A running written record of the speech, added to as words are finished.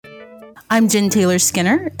I'm Jen Taylor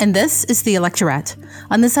Skinner, and this is The Electorate.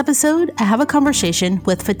 On this episode, I have a conversation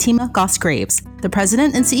with Fatima Goss, the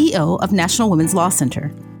president and CEO of National Women's Law Center.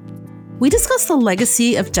 We discuss the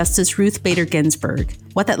legacy of Justice Ruth Bader Ginsburg,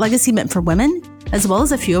 what that legacy meant for women, as well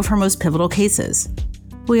as a few of her most pivotal cases.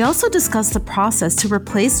 We also discuss the process to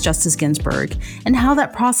replace Justice Ginsburg and how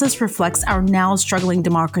that process reflects our now struggling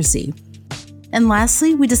democracy. And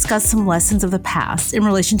lastly, we discuss some lessons of the past in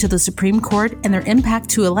relation to the Supreme Court and their impact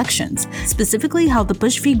to elections, specifically how the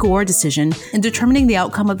Bush v. Gore decision in determining the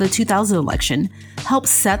outcome of the 2000 election helped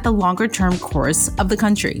set the longer-term course of the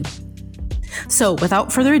country. So,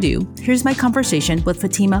 without further ado, here's my conversation with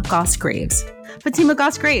Fatima Goss. Fatima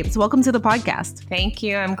Goss, welcome to the podcast. Thank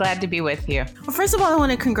you. I'm glad to be with you. Well, first of all, I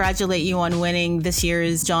want to congratulate you on winning this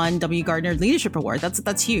year's John W. Gardner Leadership Award.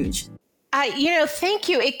 That's huge. Thank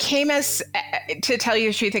you. It came as, to tell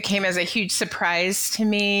you the truth, it came as a huge surprise to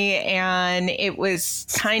me. And it was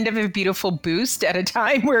kind of a beautiful boost at a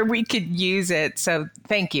time where we could use it. So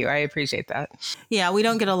thank you. I appreciate that. Yeah, we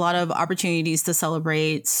don't get a lot of opportunities to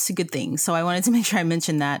celebrate good things. So I wanted to make sure I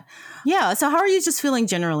mentioned that. Yeah. So how are you just feeling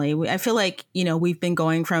generally? I feel like, we've been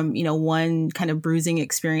going from, one kind of bruising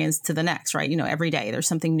experience to the next, right? Every day there's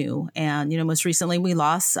something new. And, most recently we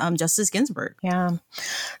lost Justice Ginsburg. Yeah.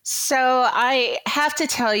 So I have to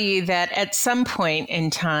tell you that at some point in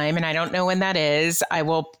time, and I don't know when that is, I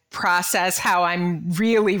will process how I'm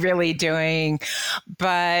really, really doing.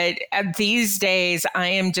 But these days I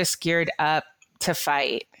am just geared up to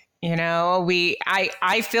fight.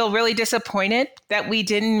 I feel really disappointed that we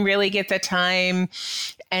didn't really get the time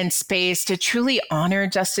and space to truly honor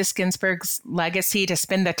Justice Ginsburg's legacy, to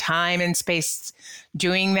spend the time and space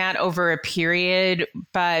doing that over a period.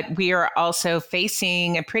 But we are also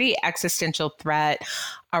facing a pretty existential threat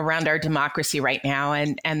around our democracy right now.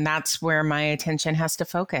 And that's where my attention has to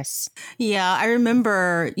focus. Yeah, I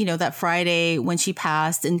remember, that Friday when she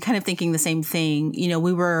passed and kind of thinking the same thing. There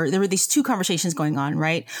were these two conversations going on,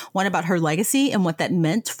 right? One about her legacy and what that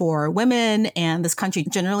meant for women and this country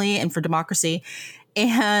generally and for democracy.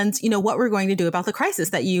 And, what we're going to do about the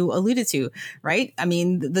crisis that you alluded to, right? I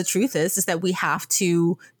mean, the truth is that we have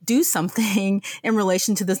to do something in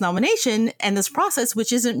relation to this nomination and this process,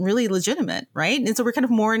 which isn't really legitimate, right? And so we're kind of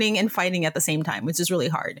mourning and fighting at the same time, which is really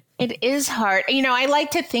hard. It is hard. I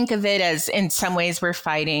like to think of it as, in some ways, we're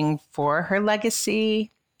fighting for her legacy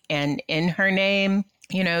and in her name.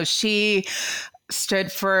 She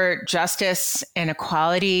stood for justice and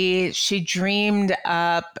equality. She dreamed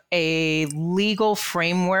up a legal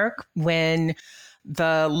framework when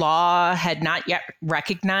the law had not yet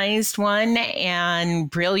recognized one, and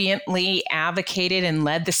brilliantly advocated and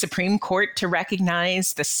led the Supreme Court to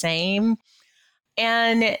recognize the same.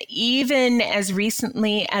 And even as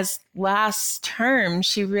recently as last term,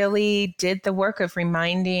 she really did the work of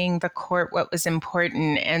reminding the court what was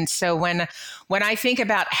important. And so when I think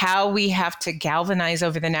about how we have to galvanize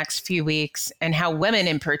over the next few weeks and how women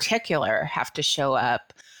in particular have to show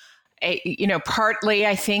up, partly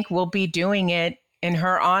I think we'll be doing it in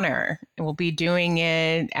her honor. We'll be doing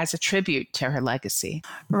it as a tribute to her legacy.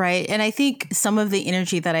 Right. And I think some of the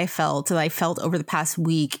energy that I felt over the past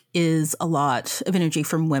week is a lot of energy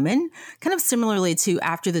from women, kind of similarly to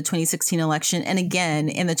after the 2016 election. And again,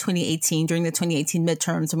 during the 2018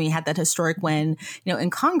 midterms, when we had that historic win, in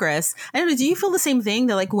Congress. I don't know, do you feel the same thing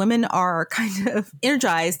that like women are kind of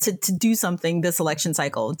energized to do something this election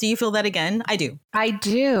cycle? Do you feel that again? I do. I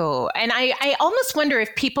do. And I almost wonder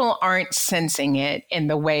if people aren't sensing it in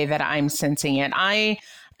the way that I'm sensing it. I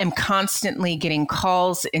am constantly getting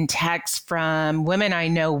calls and texts from women I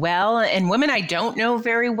know well and women I don't know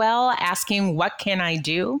very well asking, what can I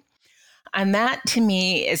do? And that to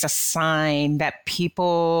me is a sign that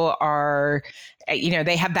people are,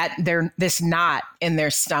 they have this knot in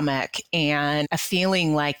their stomach and a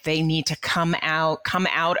feeling like they need to come out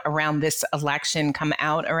around this election, come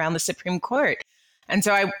out around the Supreme Court. And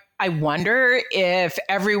so I wonder if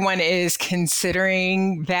everyone is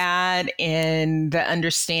considering that in the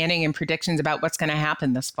understanding and predictions about what's going to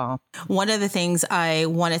happen this fall. One of the things I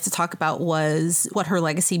wanted to talk about was what her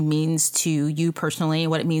legacy means to you personally,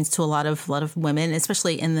 what it means to a lot of women,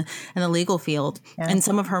 especially in the legal field, and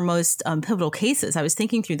some of her most pivotal cases. I was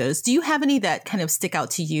thinking through those. Do you have any that kind of stick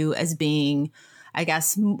out to you as being, I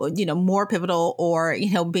guess, more pivotal or,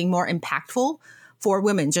 being more impactful for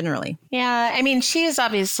women generally? Yeah, I mean, she is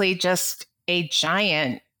obviously just a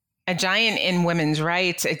giant in women's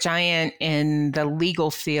rights, a giant in the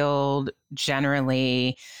legal field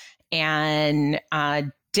generally, and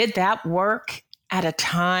did that work at a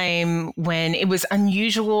time when it was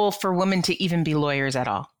unusual for women to even be lawyers at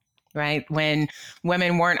all. right? When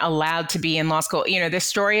women weren't allowed to be in law school. The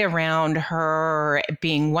story around her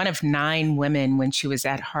being one of 9 women when she was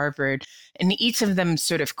at Harvard, and each of them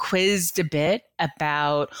sort of quizzed a bit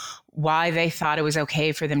about why they thought it was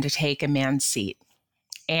okay for them to take a man's seat.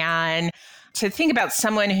 And to think about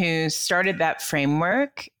someone who started that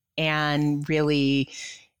framework and really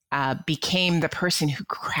became the person who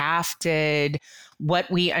crafted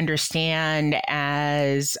what we understand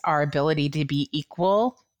as our ability to be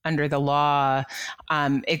equal under the law,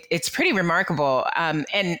 it's pretty remarkable.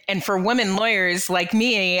 And for women lawyers like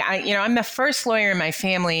me, I'm the first lawyer in my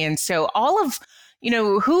family, and so all of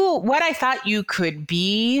what I thought you could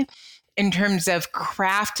be in terms of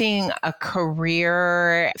crafting a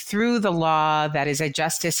career through the law that is a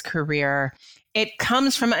justice career, it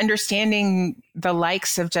comes from understanding the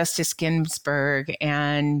likes of Justice Ginsburg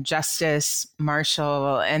and Justice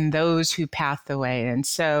Marshall and those who paved the way. And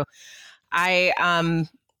so I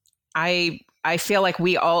feel like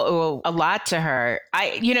we all owe a lot to her.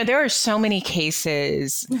 There are so many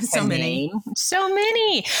cases. So many.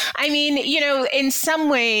 I mean, in some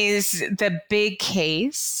ways, the big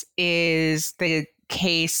case is the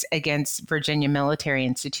case against Virginia Military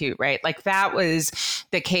Institute, right? Like that was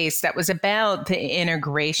the case that was about the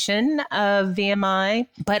integration of VMI,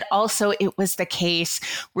 but also it was the case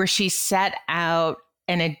where she set out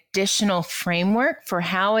an additional framework for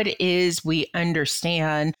how it is we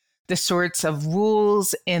understand the sorts of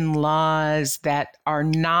rules and laws that are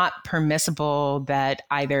not permissible, that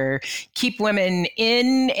either keep women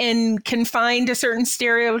in and confined to certain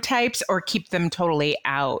stereotypes or keep them totally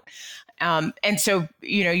out. And so,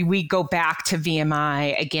 we go back to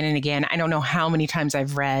VMI again and again. I don't know how many times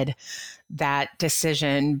I've read that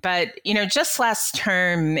decision, but, just last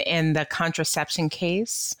term in the contraception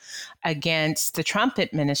case against the Trump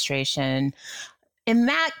administration, in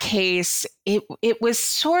that case, it was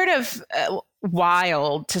sort of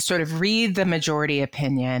wild to sort of read the majority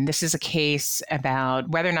opinion. This is a case about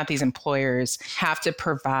whether or not these employers have to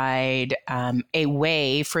provide a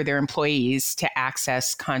way for their employees to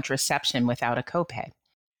access contraception without a copay.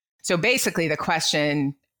 So basically, the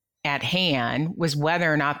question at hand was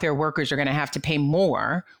whether or not their workers are going to have to pay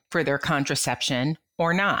more for their contraception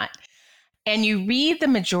or not. And you read the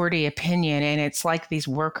majority opinion, and it's like these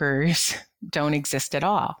workers don't exist at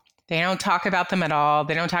all. They don't talk about them at all.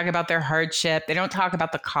 They don't talk about their hardship. They don't talk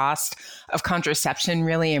about the cost of contraception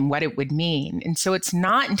really and what it would mean. And so it's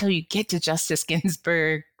not until you get to Justice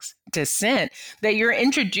Ginsburg's dissent that you're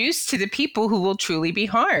introduced to the people who will truly be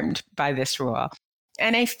harmed by this rule.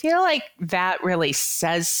 And I feel like that really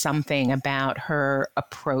says something about her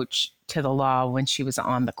approach to the law when she was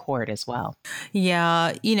on the court as well.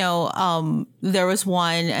 Yeah. There was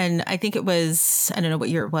one, and I think it was, I don't know what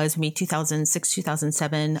year it was, maybe 2006,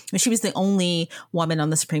 2007. She was the only woman on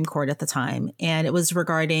the Supreme Court at the time. And it was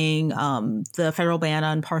regarding the federal ban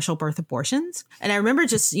on partial birth abortions. And I remember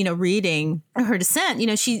just, reading her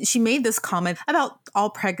dissent, she made this comment about all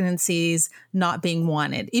pregnancies not being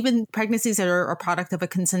wanted, even pregnancies that are a product of a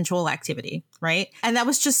consensual activity, right? And that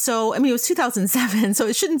was just so, it was 2007, so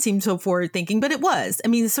it shouldn't seem so forward thinking, but it was.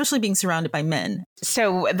 Especially being surrounded by men.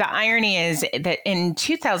 So the irony is that in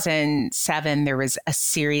 2007, there was a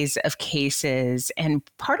series of cases, and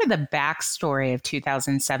part of the backstory of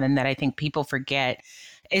 2007 that I think people forget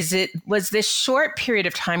is it was this short period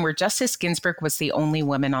of time where Justice Ginsburg was the only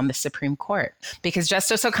woman on the Supreme Court because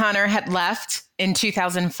Justice O'Connor had left in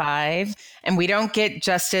 2005, and we don't get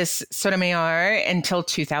Justice Sotomayor until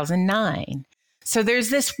 2009. So there's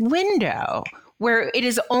this window where it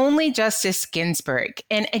is only Justice Ginsburg.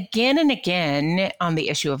 And again on the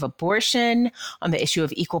issue of abortion, on the issue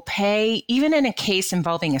of equal pay, even in a case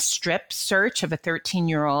involving a strip search of a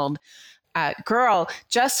 13-year-old girl,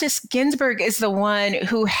 Justice Ginsburg is the one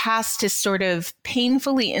who has to sort of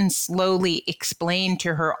painfully and slowly explain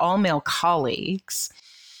to her all-male colleagues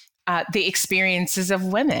the experiences of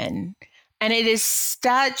women. And it is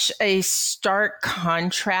such a stark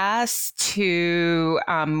contrast to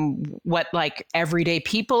what like everyday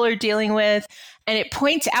people are dealing with. And it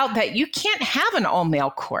points out that you can't have an all-male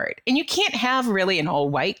court, and you can't have really an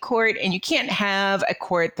all-white court, and you can't have a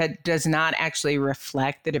court that does not actually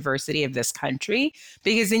reflect the diversity of this country,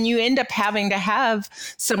 because then you end up having to have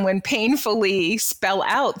someone painfully spell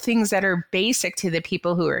out things that are basic to the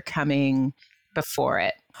people who are coming before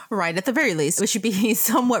it. Right. At the very least, it should be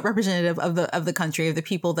somewhat representative of the country, of the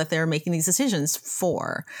people that they're making these decisions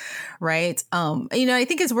for. Right. I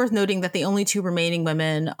think it's worth noting that the only 2 remaining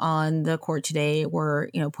women on the court today were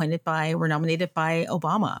nominated by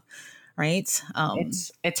Obama. right?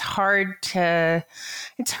 It's hard to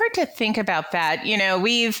think about that.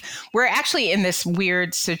 We're actually in this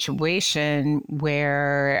weird situation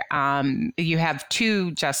where you have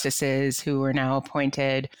two justices who are now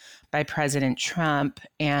appointed by President Trump,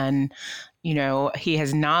 and he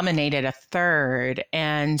has nominated a third.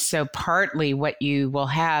 And so partly what you will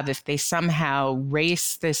have, if they somehow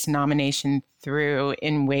race this nomination through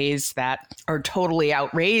in ways that are totally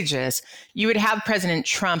outrageous, you would have President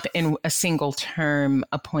Trump in a single term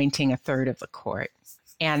appointing a third of the court.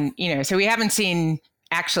 And, so we haven't seen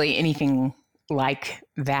actually anything like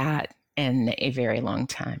that in a very long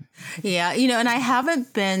time. Yeah, and I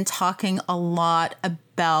haven't been talking a lot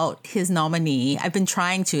about his nominee. I've been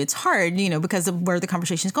trying to. It's hard, because of where the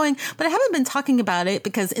conversation is going. But I haven't been talking about it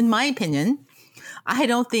because, in my opinion, I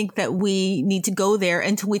don't think that we need to go there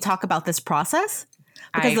until we talk about this process.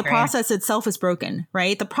 Because the process itself is broken,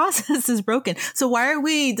 right? The process is broken. So why are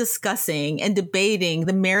we discussing and debating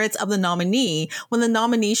the merits of the nominee when the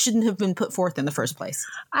nominee shouldn't have been put forth in the first place?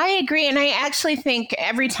 I agree. And I actually think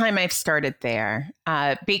every time I've started there,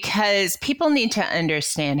 because people need to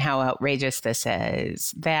understand how outrageous this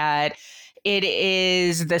is, that it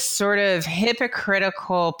is the sort of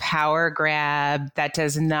hypocritical power grab that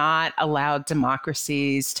does not allow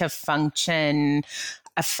democracies to function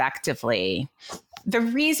effectively. The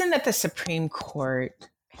reason that the Supreme Court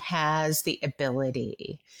has the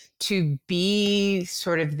ability to be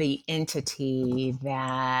sort of the entity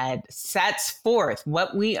that sets forth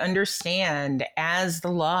what we understand as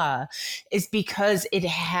the law is because it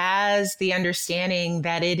has the understanding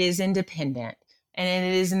that it is independent and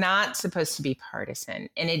it is not supposed to be partisan,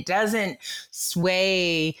 and it doesn't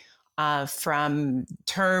sway from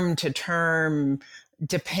term to term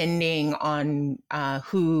depending on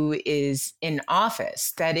who is in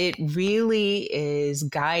office, that it really is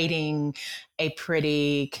guiding a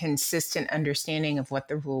pretty consistent understanding of what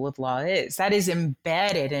the rule of law is. That is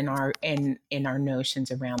embedded in our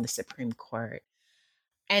notions around the Supreme Court.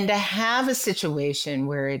 And to have a situation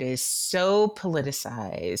where it is so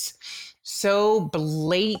politicized, so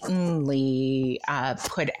blatantly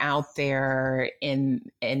put out there in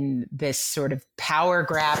this sort of power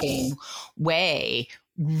grabbing way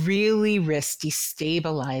really risks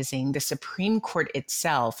destabilizing the Supreme Court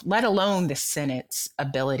itself, let alone the Senate's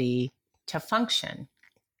ability to function.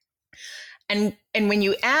 And when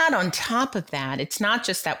you add on top of that, it's not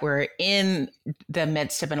just that we're in the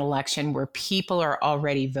midst of an election where people are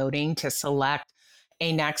already voting to select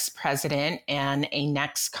a next president and a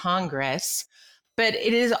next Congress, but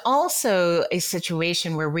it is also a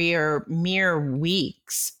situation where we are mere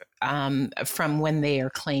weeks from when they are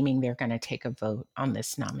claiming they're going to take a vote on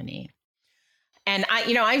this nominee. And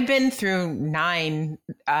I've been through 9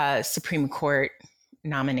 Supreme Court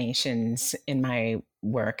nominations in my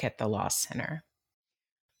work at the Law Center.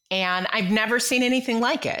 And I've never seen anything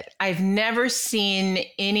like it. I've never seen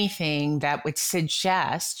anything that would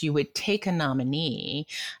suggest you would take a nominee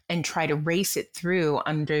and try to race it through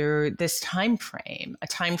under this time frame, a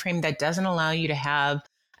time frame that doesn't allow you to have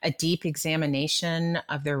a deep examination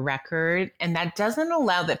of their record, and that doesn't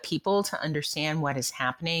allow the people to understand what is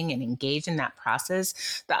happening and engage in that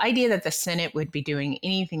process. The idea that the Senate would be doing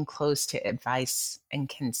anything close to advice and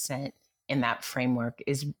consent in that framework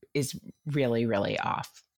is really, really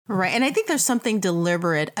off. Right. And I think there's something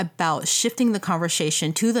deliberate about shifting the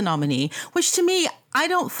conversation to the nominee, which to me, I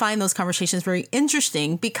don't find those conversations very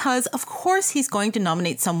interesting because, of course, he's going to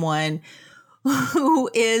nominate someone who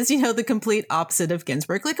is, the complete opposite of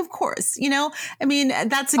Ginsburg. Like, of course, I mean,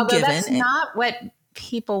 that's a Although given. That's not what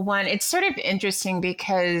people want. It's sort of interesting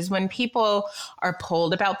because when people are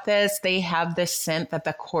polled about this, they have this sense that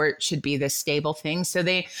the court should be the stable thing. So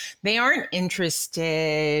they aren't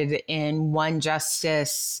interested in one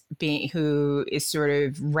justice who is sort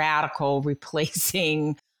of radical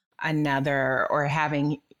replacing another or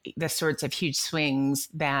having the sorts of huge swings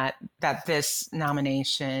that this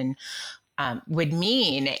nomination would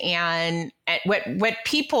mean. And what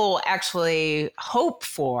people actually hope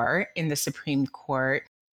for in the Supreme Court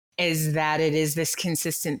is that it is this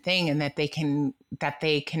consistent thing and that they can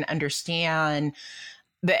understand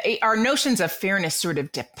that our notions of fairness sort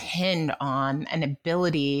of depend on an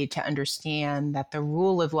ability to understand that the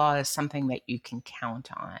rule of law is something that you can count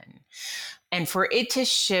on. And for it to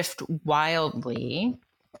shift wildly,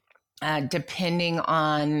 depending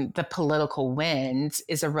on the political winds,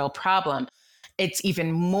 is a real problem. It's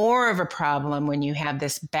even more of a problem when you have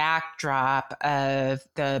this backdrop of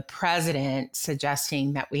the president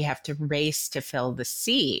suggesting that we have to race to fill the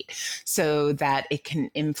seat so that it can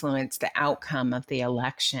influence the outcome of the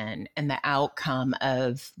election and the outcome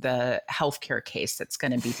of the healthcare case that's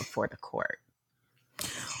going to be before the court.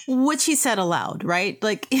 Which he said aloud, right?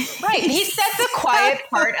 Like, right. He said the quiet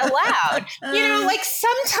part aloud. Like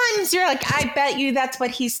sometimes you're like, I bet you that's what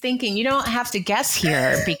he's thinking. You don't have to guess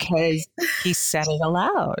here because he said it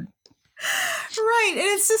aloud. Right. And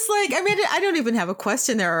it's just like, I mean, I don't even have a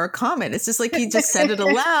question there or a comment. It's just like he just said it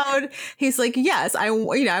aloud. He's like, yes, I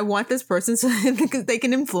want this person so they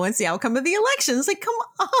can influence the outcome of the election. It's like, come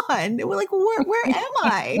on. We're like, where am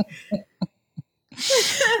I?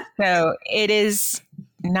 So it is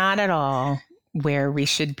not at all where we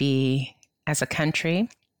should be as a country.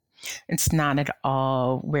 It's not at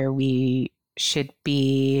all where we should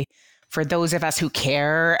be for those of us who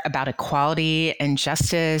care about equality and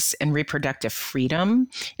justice and reproductive freedom.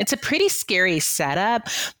 It's a pretty scary setup.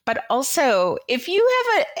 But also, if you're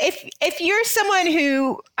someone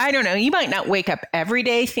who, I don't know, you might not wake up every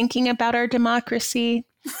day thinking about our democracy.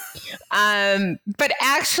 But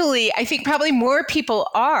actually, I think probably more people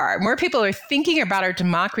are thinking about our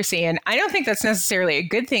democracy. And I don't think that's necessarily a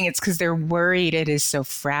good thing. It's because they're worried it is so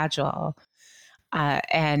fragile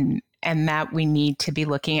and that we need to be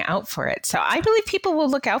looking out for it. So I believe people will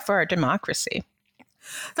look out for our democracy.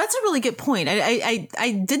 That's a really good point.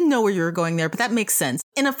 I didn't know where you were going there, but that makes sense.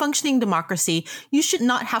 In a functioning democracy, you should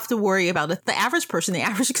not have to worry about it. The average person, the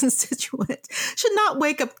average constituent should not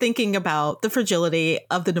wake up thinking about the fragility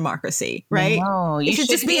of the democracy, right? No, it should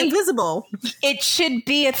just be invisible. It should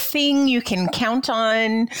be a thing you can count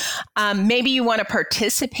on. Maybe you want to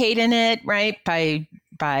participate in it, right?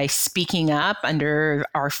 By speaking up under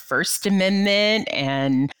our First Amendment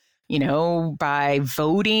and by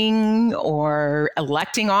voting or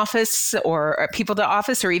electing office or people to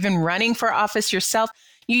office or even running for office yourself.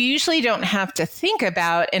 You usually don't have to think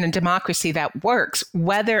about, in a democracy that works,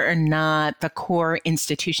 whether or not the core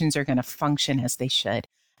institutions are going to function as they should.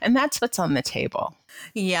 And that's what's on the table.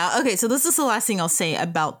 Yeah. Okay. So this is the last thing I'll say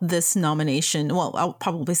about this nomination. Well, I'll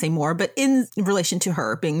probably say more, but in relation to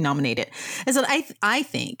her being nominated, is that I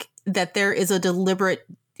think that there is a deliberate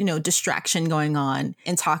distraction going on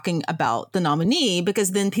in talking about the nominee,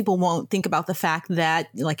 because then people won't think about the fact that,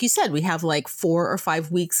 like you said, we have like 4 or 5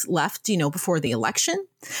 weeks left, before the election.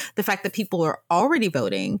 The fact that people are already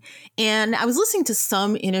voting. And I was listening to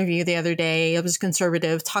some interview the other day. It was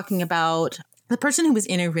conservative talking about the person who was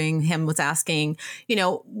interviewing him was asking,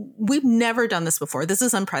 we've never done this before. This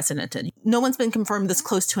is unprecedented. No one's been confirmed this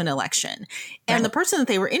close to an election. And the person that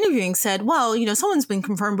they were interviewing said, well, someone's been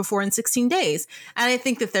confirmed before in 16 days. And I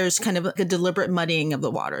think that there's kind of a deliberate muddying of the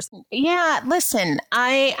waters. Yeah, listen,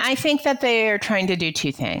 I think that they are trying to do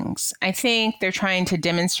two things. I think they're trying to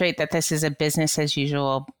demonstrate that this is a business as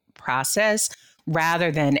usual process,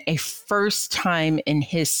 rather than a first time in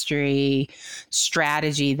history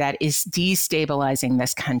strategy that is destabilizing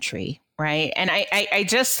this country, right? And I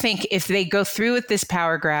just think if they go through with this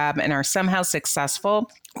power grab and are somehow successful,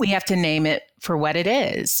 we have to name it for what it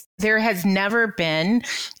is. There has never been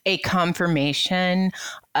a confirmation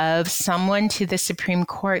of someone to the Supreme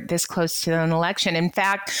Court this close to an election. In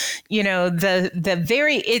fact,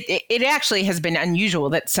 it actually has been unusual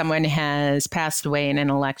that someone has passed away in an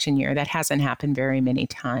election year. That hasn't happened very many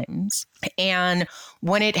times. And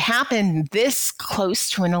when it happened this close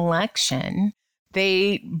to an election,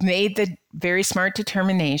 they made the very smart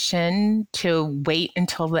determination to wait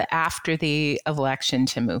until after the election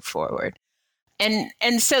to move forward.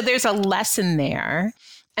 And so there's a lesson there.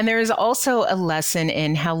 And there is also a lesson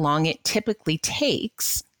in how long it typically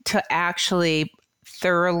takes to actually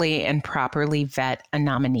thoroughly and properly vet a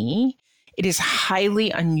nominee. It is highly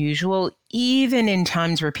unusual, even in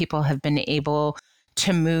times where people have been able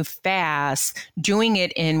to move fast. Doing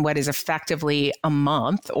it in what is effectively a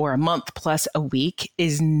month or a month plus a week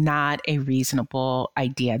is not a reasonable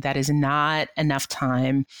idea. That is not enough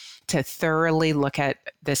time to thoroughly look at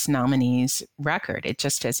this nominee's record. It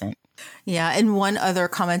just isn't. Yeah. And one other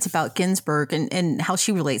comment about Ginsburg and how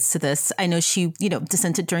she relates to this. I know she,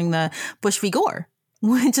 dissented during the Bush v. Gore,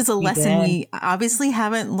 which is a lesson we obviously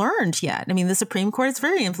haven't learned yet. I mean, the Supreme Court is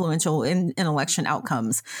very influential in election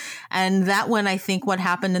outcomes. And that one, I think what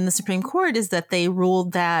happened in the Supreme Court is that they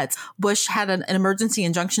ruled that Bush had an emergency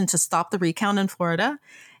injunction to stop the recount in Florida.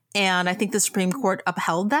 And I think the Supreme Court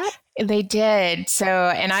upheld that. They did. So,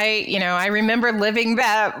 and I remember living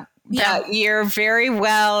that year very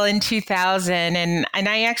well in 2000. And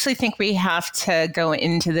I actually think we have to go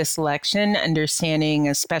into this election understanding,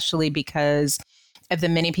 especially because of the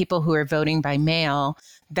many people who are voting by mail,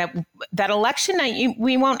 that election night,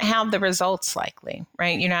 we won't have the results likely,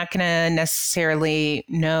 right? You're not going to necessarily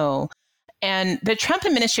know. And the Trump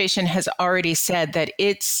administration has already said that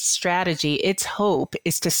its strategy, its hope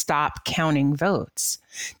is to stop counting votes,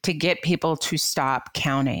 to get people to stop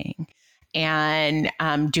counting, and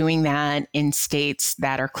doing that in states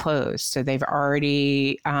that are closed. So they've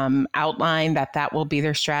already outlined that will be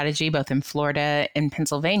their strategy, both in Florida and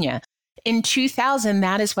Pennsylvania. In 2000,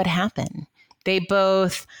 that is what happened. They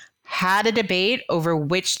both had a debate over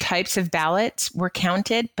which types of ballots were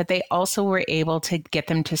counted, but they also were able to get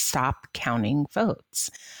them to stop counting votes.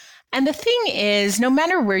 And the thing is, no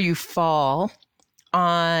matter where you fall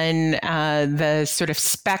on the sort of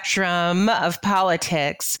spectrum of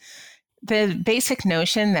politics, the basic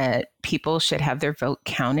notion that people should have their vote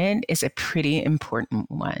counted is a pretty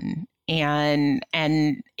important one. And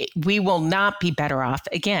we will not be better off,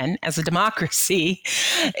 again, as a democracy,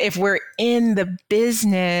 if we're in the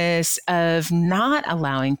business of not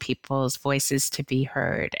allowing people's voices to be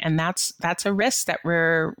heard. And that's a risk that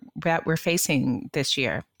we're facing this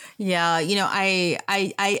year. Yeah, I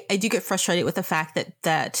do get frustrated with the fact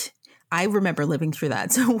that I remember living through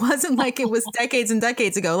that. So it wasn't like it was decades and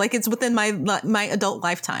decades ago, like it's within my adult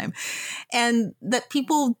lifetime. And that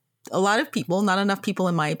a lot of people, not enough people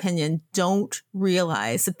in my opinion, don't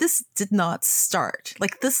realize that this did not start.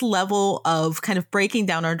 Like this level of kind of breaking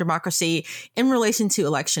down our democracy in relation to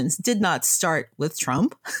elections did not start with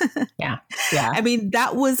Trump. Yeah. I mean,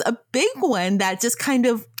 that was a big one that just kind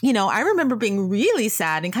of, I remember being really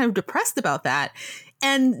sad and kind of depressed about that.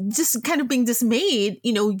 And just kind of being dismayed,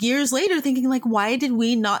 years later, thinking like, why did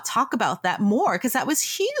we not talk about that more? Because that was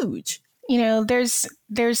huge.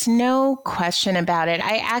 There's no question about it.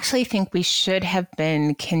 I actually think we should have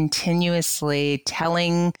been continuously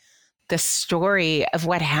telling the story of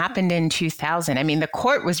what happened in 2000. I mean, the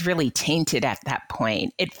court was really tainted at that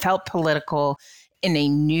point. It felt political in a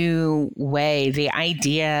new way. The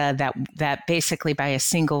idea that basically by a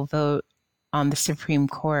single vote on the Supreme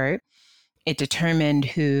Court, it determined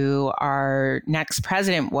who our next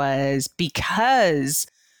president was because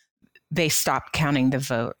they stopped counting the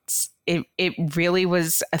votes. It really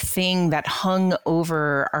was a thing that hung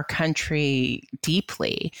over our country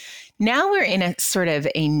deeply. Now we're in a sort of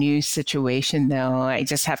a new situation, though, I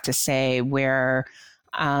just have to say, where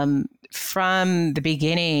from the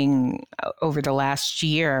beginning over the last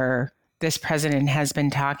year, this president has been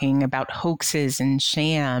talking about hoaxes and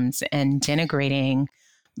shams and denigrating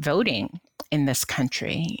voting in this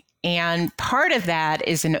country. And part of that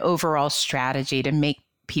is an overall strategy to make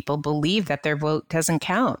people believe that their vote doesn't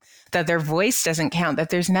count, that their voice doesn't count,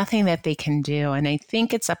 that there's nothing that they can do. And I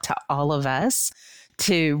think it's up to all of us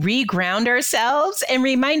to reground ourselves and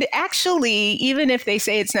remind, actually, even if they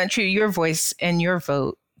say it's not true, your voice and your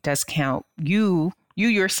vote does count. You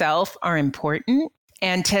yourself are important.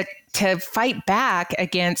 And to fight back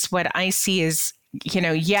against what I see as,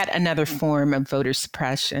 yet another form of voter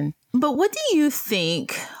suppression. But what do you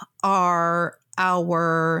think are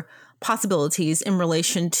our possibilities in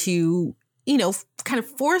relation to, kind of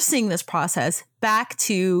forcing this process back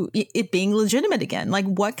to it being legitimate again? Like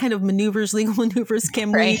what kind of legal maneuvers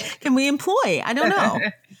can we employ? I don't know.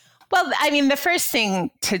 Well, I mean, the first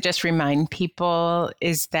thing to just remind people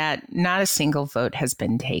is that not a single vote has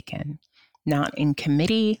been taken, not in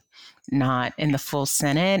committee, not in the full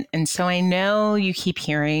Senate. And so I know you keep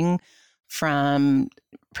hearing from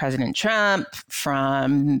President Trump,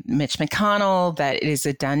 from Mitch McConnell, that it is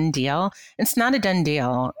a done deal. It's not a done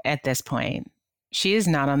deal at this point. She is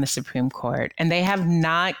not on the Supreme Court, and they have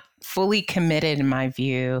not fully committed, in my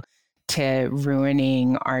view, to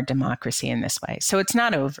ruining our democracy in this way. So it's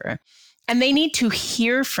not over. And they need to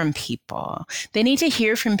hear from people. They need to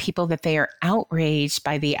hear from people that they are outraged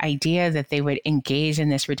by the idea that they would engage in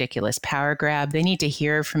this ridiculous power grab. They need to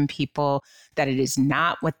hear from people that it is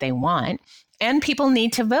not what they want. And people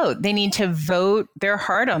need to vote. They need to vote their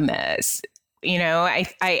heart on this.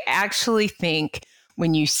 I actually think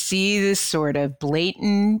when you see this sort of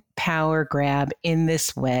blatant power grab in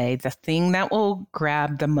this way, the thing that will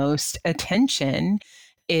grab the most attention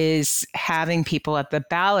is having people at the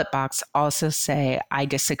ballot box also say, I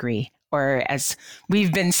disagree. Or as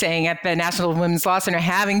we've been saying at the National Women's Law Center,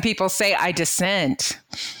 having people say, I dissent.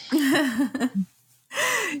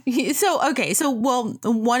 So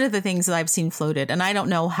one of the things that I've seen floated, and I don't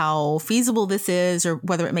know how feasible this is or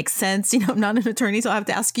whether it makes sense, I'm not an attorney, so I have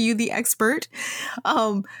to ask you, the expert,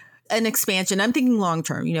 an expansion. I'm thinking long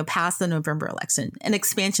term, past the November election, an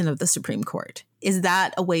expansion of the Supreme Court. Is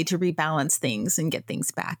that a way to rebalance things and get things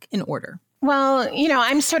back in order? Well,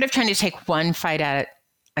 I'm sort of trying to take one fight at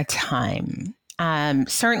a time.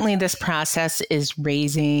 Certainly this process is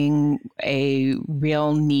raising a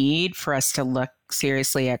real need for us to look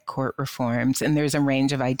seriously at court reforms. And there's a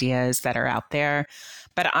range of ideas that are out there.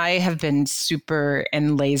 But I have been super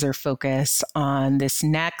and laser focused on this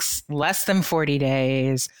next less than 40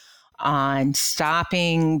 days on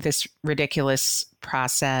stopping this ridiculous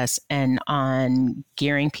process and on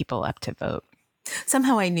gearing people up to vote.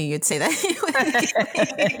 Somehow I knew you'd say that.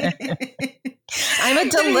 I'm a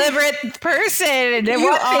deliberate person. One thing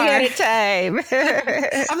at a time.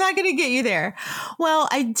 I'm not going to get you there. Well,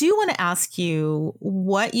 I do want to ask you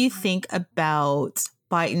what you think about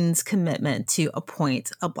Biden's commitment to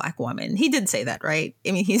appoint a Black woman. He did say that, right?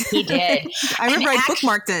 I mean, he did. I remember I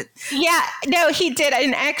bookmarked it. Yeah, no, he did.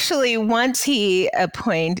 And actually, once he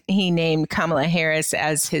named Kamala Harris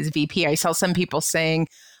as his VP, I saw some people saying,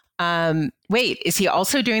 wait, is he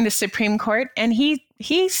also doing the Supreme Court? And he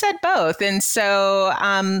said both. And so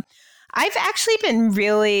I've actually been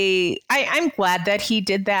I'm glad that he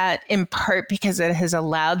did that, in part because it has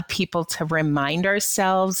allowed people to remind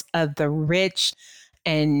ourselves of the rich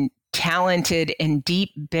and talented and deep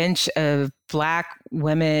bench of Black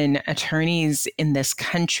women attorneys in this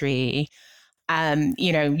country.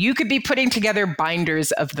 You could be putting together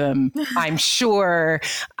binders of them. I'm sure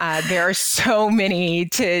there are so many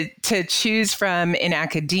to choose from in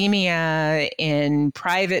academia, in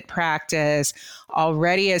private practice,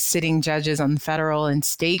 already as sitting judges on federal and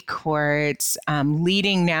state courts,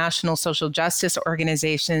 leading national social justice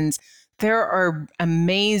organizations. There are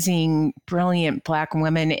amazing, brilliant Black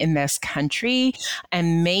women in this country,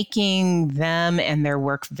 and making them and their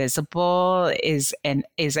work visible is a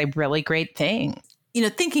really great thing.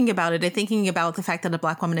 Thinking about it and thinking about the fact that a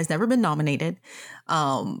Black woman has never been nominated.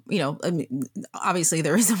 Obviously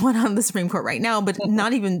there isn't one on the Supreme Court right now, but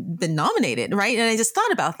not even been nominated, right? And I just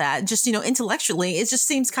thought about that. Just, intellectually, it just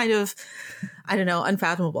seems kind of, I don't know,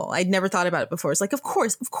 unfathomable. I'd never thought about it before. It's like, of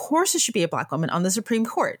course, it should be a Black woman on the Supreme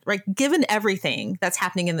Court, right? Given everything that's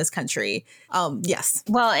happening in this country. Yes.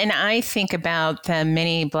 Well, and I think about the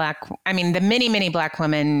many Black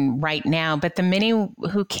women right now, but the many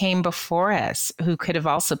who came before us who could have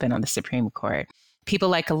also been on the Supreme Court. People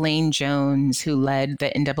like Elaine Jones, who led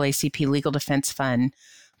the NAACP Legal Defense Fund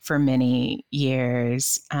for many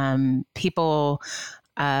years. People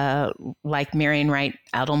like Marian Wright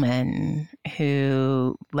Edelman,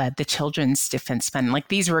 who led the Children's Defense Fund. Like,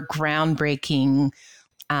 these were groundbreaking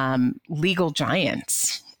legal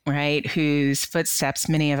giants, right? Whose footsteps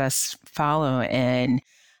many of us follow in.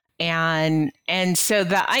 And so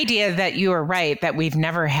the idea that you are right, that we've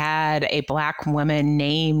never had a Black woman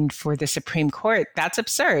named for the Supreme Court, that's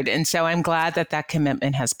absurd. And so I'm glad that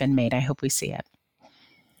commitment has been made. I hope we see it.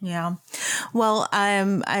 Yeah. Well,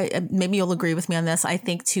 maybe you'll agree with me on this. I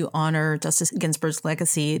think to honor Justice Ginsburg's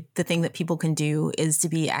legacy, the thing that people can do is to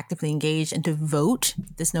be actively engaged and to vote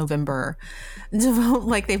this November, to vote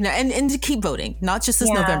like they've never, and to keep voting, not just this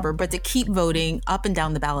November, but to keep voting up and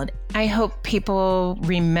down the ballot. I hope people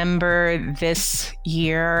remember this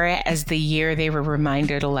year as the year they were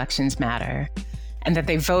reminded elections matter, and that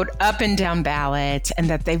they vote up and down ballots, and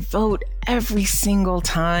that they vote every single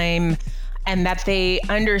time. And that they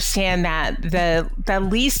understand that the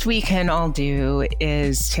least we can all do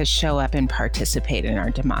is to show up and participate in our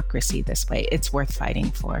democracy this way. It's worth fighting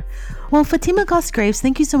for. Well, Fatima Goss Graves,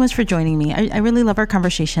 thank you so much for joining me. I really love our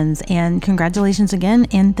conversations, and congratulations again.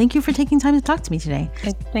 And thank you for taking time to talk to me today.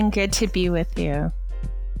 It's been good to be with you.